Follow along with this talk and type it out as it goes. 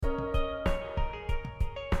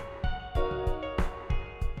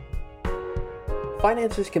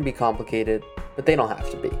Finances can be complicated, but they don't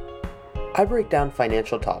have to be. I break down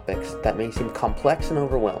financial topics that may seem complex and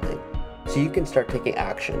overwhelming, so you can start taking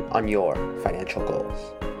action on your financial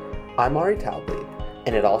goals. I'm Ari Taubleib,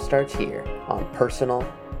 and it all starts here on Personal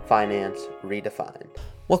Finance Redefined.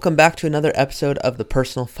 Welcome back to another episode of the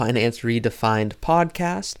Personal Finance Redefined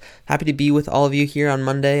podcast. Happy to be with all of you here on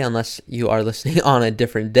Monday, unless you are listening on a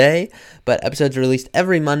different day. But episodes are released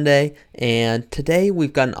every Monday, and today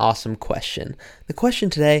we've got an awesome question. The question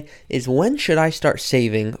today is, when should I start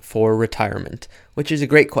saving for retirement? Which is a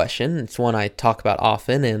great question. It's one I talk about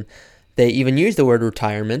often, and they even use the word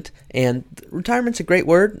retirement, and retirement's a great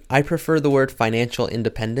word. I prefer the word financial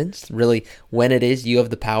independence, really when it is you have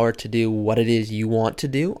the power to do what it is you want to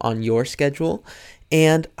do on your schedule.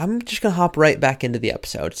 And I'm just going to hop right back into the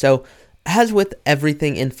episode. So as with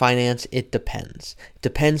everything in finance, it depends. It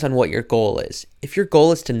depends on what your goal is. If your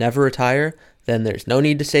goal is to never retire, then there's no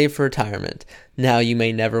need to save for retirement. Now, you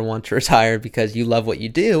may never want to retire because you love what you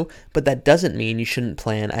do, but that doesn't mean you shouldn't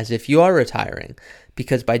plan as if you are retiring,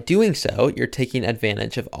 because by doing so, you're taking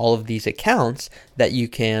advantage of all of these accounts that you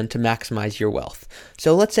can to maximize your wealth.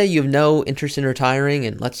 So let's say you have no interest in retiring,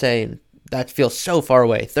 and let's say that feels so far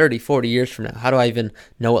away, 30, 40 years from now. How do I even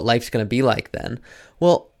know what life's going to be like then?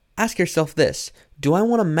 Well, ask yourself this. Do I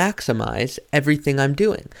want to maximize everything I'm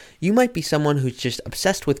doing? You might be someone who's just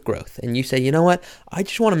obsessed with growth, and you say, you know what? I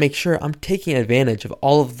just want to make sure I'm taking advantage of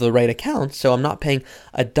all of the right accounts so I'm not paying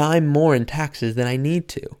a dime more in taxes than I need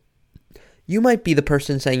to. You might be the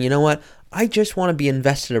person saying, you know what? I just want to be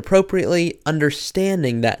invested appropriately,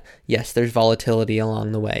 understanding that, yes, there's volatility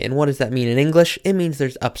along the way. And what does that mean in English? It means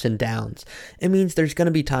there's ups and downs. It means there's going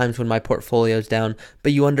to be times when my portfolio's down,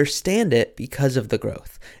 but you understand it because of the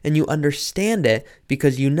growth. And you understand it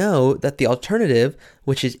because you know that the alternative,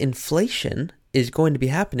 which is inflation, is going to be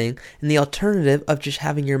happening. And the alternative of just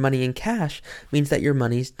having your money in cash means that your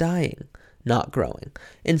money's dying, not growing.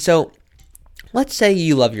 And so let's say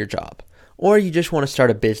you love your job, or you just want to start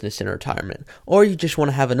a business in retirement, or you just want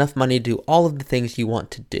to have enough money to do all of the things you want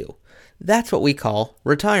to do. That's what we call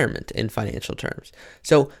retirement in financial terms.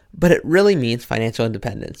 But it really means financial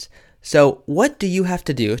independence. So what do you have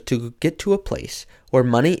to do to get to a place where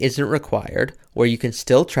money isn't required, where you can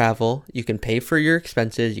still travel, you can pay for your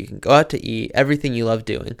expenses, you can go out to eat, everything you love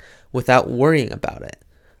doing without worrying about it?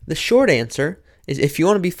 The short answer is, if you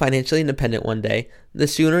want to be financially independent one day, the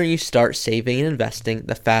sooner you start saving and investing,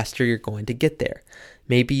 the faster you're going to get there.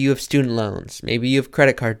 Maybe you have student loans. Maybe you have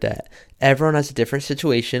credit card debt. Everyone has a different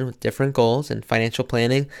situation with different goals, and financial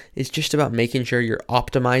planning is just about making sure you're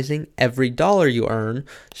optimizing every dollar you earn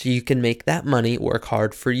so you can make that money work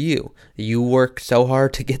hard for you. You work so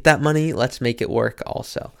hard to get that money, let's make it work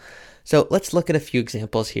also. So let's look at a few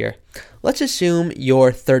examples here. Let's assume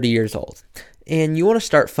you're 30 years old and you want to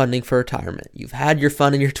start funding for retirement. You've had your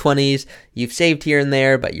fun in your 20s, you've saved here and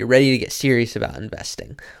there, but you're ready to get serious about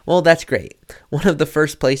investing. Well, that's great. One of the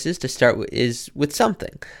first places to start is with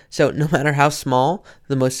something. So no matter how small,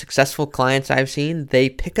 the most successful clients I've seen, they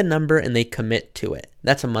pick a number and they commit to it.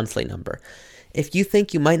 That's a monthly number. If you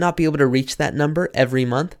think you might not be able to reach that number every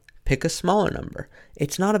month, pick a smaller number.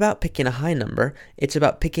 It's not about picking a high number. It's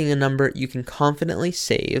about picking a number you can confidently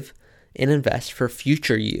save and invest for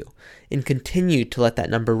future you, and continue to let that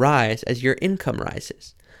number rise as your income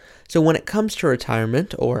rises. So when it comes to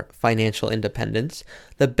retirement or financial independence,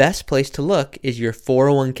 the best place to look is your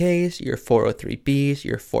 401ks, your 403bs,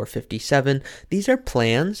 your 457. These are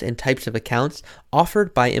plans and types of accounts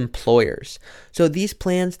offered by employers. So these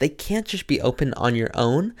plans, they can't just be opened on your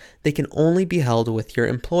own. They can only be held with your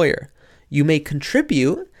employer. You may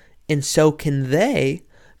contribute, and so can they,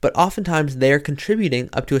 but oftentimes they're contributing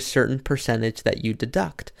up to a certain percentage that you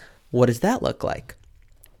deduct. What does that look like?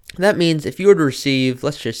 That means if you were to receive,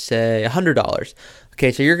 let's just say $100.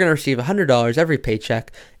 Okay, so you're going to receive $100 every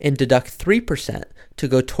paycheck and deduct 3% to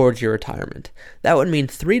go towards your retirement. That would mean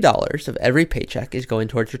 $3 of every paycheck is going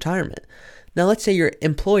towards retirement. Now let's say your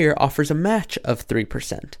employer offers a match of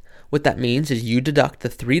 3%. What that means is you deduct the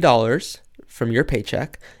 $3 from your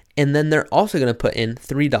paycheck, and then they're also going to put in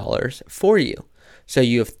 $3 for you. So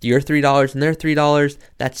you have your $3 and their $3,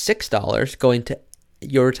 that's $6 going to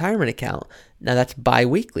your retirement account. Now that's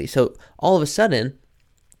bi-weekly. So all of a sudden,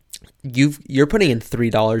 you're putting in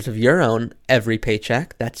 $3 of your own every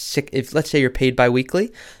paycheck. That's six, if let's say you're paid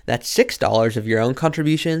bi-weekly, that's $6 of your own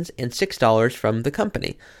contributions and $6 from the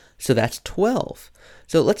company. So that's 12.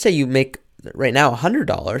 So let's say you make right now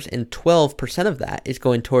 $100 and 12% of that is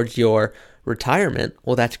going towards your retirement.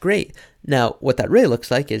 Well, that's great. Now, what that really looks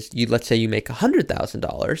like is let's say you make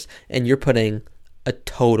 $100,000 and you're putting a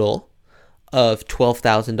total of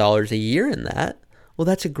 $12,000 a year in that. Well,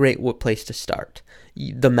 that's a great place to start.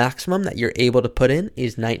 The maximum that you're able to put in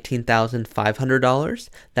is $19,500.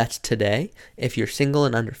 That's today. If you're single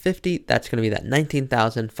and under 50, that's going to be that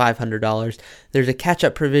 $19,500. There's a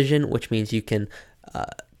catch-up provision, which means you can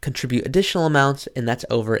contribute additional amounts, and that's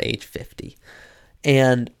over age 50.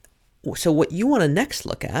 And so what you want to next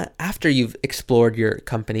look at after you've explored your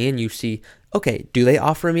company and you see, okay, do they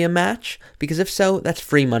offer me a match? Because if so, that's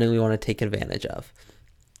free money we want to take advantage of.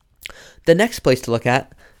 The next place to look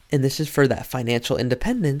at, and this is for that financial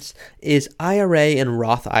independence, is IRA and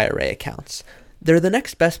Roth IRA accounts. They're the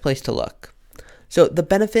next best place to look. So the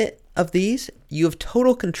benefit of these, you have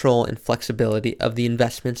total control and flexibility of the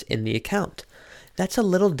investments in the account. That's a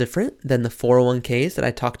little different than the 401ks that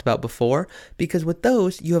I talked about before, because with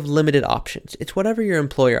those, you have limited options. It's whatever your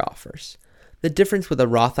employer offers. The difference with a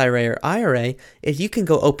Roth IRA or IRA is you can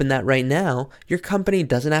go open that right now. Your company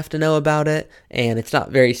doesn't have to know about it, and it's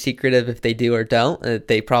not very secretive if they do or don't.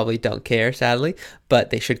 They probably don't care, sadly,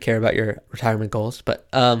 but they should care about your retirement goals. But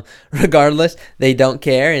regardless, they don't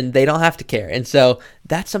care, and they don't have to care. And so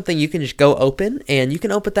that's something you can just go open, and you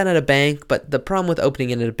can open that at a bank, but the problem with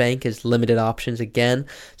opening it at a bank is limited options again.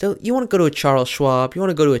 So you want to go to a Charles Schwab, you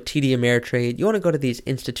want to go to a TD Ameritrade, you want to go to these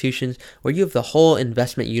institutions where you have the whole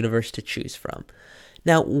investment universe to choose from.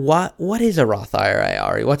 Now, what is a Roth IRA,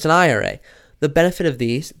 Ari? What's an IRA? The benefit of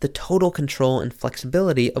these, the total control and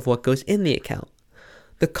flexibility of what goes in the account.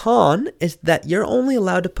 The con is that you're only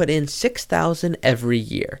allowed to put in $6,000 every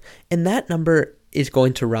year, and that number is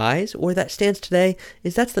going to rise. Where that stands today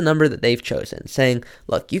is that's the number that they've chosen, saying,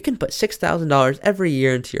 look, you can put $6,000 every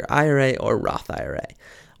year into your IRA or Roth IRA.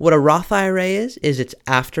 What a Roth IRA is it's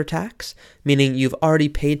after tax, meaning you've already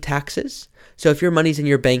paid taxes. So if your money's in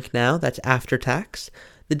your bank now, that's after tax.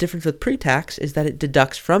 The difference with pre-tax is that it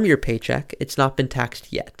deducts from your paycheck. It's not been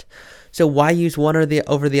taxed yet. So why use one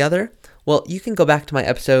over the other? Well, you can go back to my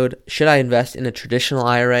episode, Should I Invest in a Traditional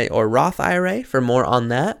IRA or Roth IRA, for more on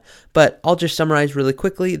that. But I'll just summarize really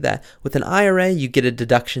quickly that with an IRA, you get a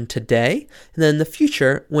deduction today. And then in the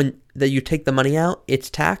future, when you take the money out,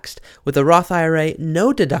 it's taxed. With a Roth IRA,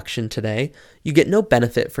 no deduction today. You get no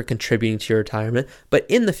benefit for contributing to your retirement. But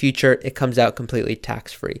in the future, it comes out completely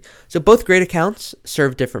tax-free. So both great accounts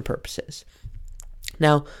serve different purposes.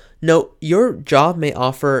 Now, note, your job may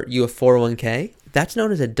offer you a 401k. That's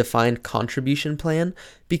known as a defined contribution plan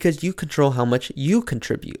because you control how much you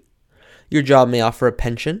contribute. Your job may offer a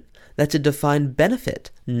pension. That's a defined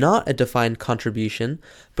benefit, not a defined contribution,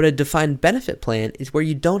 but a defined benefit plan is where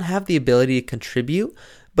you don't have the ability to contribute,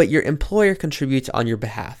 but your employer contributes on your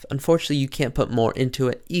behalf. Unfortunately, you can't put more into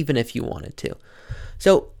it even if you wanted to.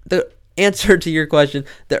 So the answer to your question,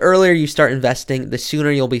 the earlier you start investing, the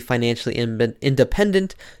sooner you'll be financially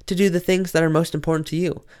independent to do the things that are most important to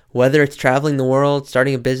you, whether it's traveling the world,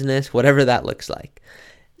 starting a business, whatever that looks like.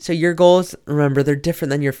 So your goals, remember, they're different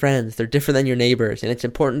than your friends, they're different than your neighbors, and it's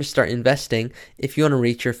important to start investing if you want to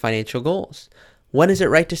reach your financial goals. When is it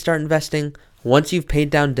right to start investing? Once you've paid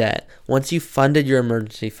down debt, once you've funded your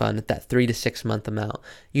emergency fund at that 3 to 6 month amount,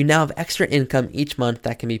 you now have extra income each month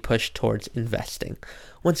that can be pushed towards investing.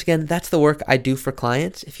 Once again, that's the work I do for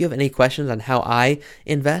clients. If you have any questions on how I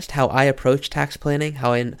invest, how I approach tax planning,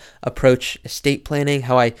 how I approach estate planning,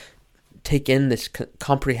 how I take in this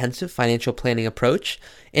comprehensive financial planning approach,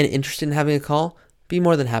 and interested in having a call, be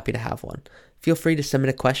more than happy to have one. Feel free to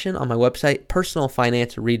submit a question on my website,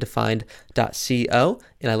 personalfinanceredefined.co,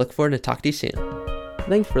 and I look forward to talking to you soon.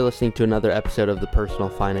 Thanks for listening to another episode of the Personal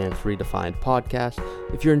Finance Redefined podcast.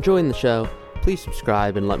 If you're enjoying the show, please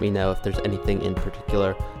subscribe and let me know if there's anything in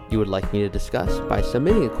particular you would like me to discuss by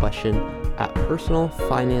submitting a question at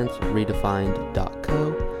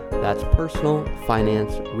personalfinanceredefined.co. That's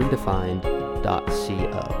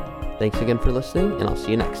personalfinanceredefined.co. Thanks again for listening, and I'll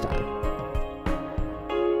see you next time.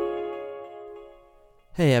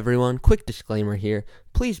 Hey everyone, quick disclaimer here.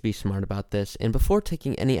 Please be smart about this, and before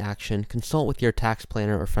taking any action, consult with your tax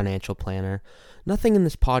planner or financial planner. Nothing in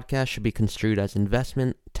this podcast should be construed as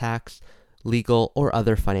investment, tax, legal, or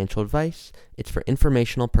other financial advice. It's for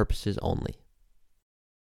informational purposes only.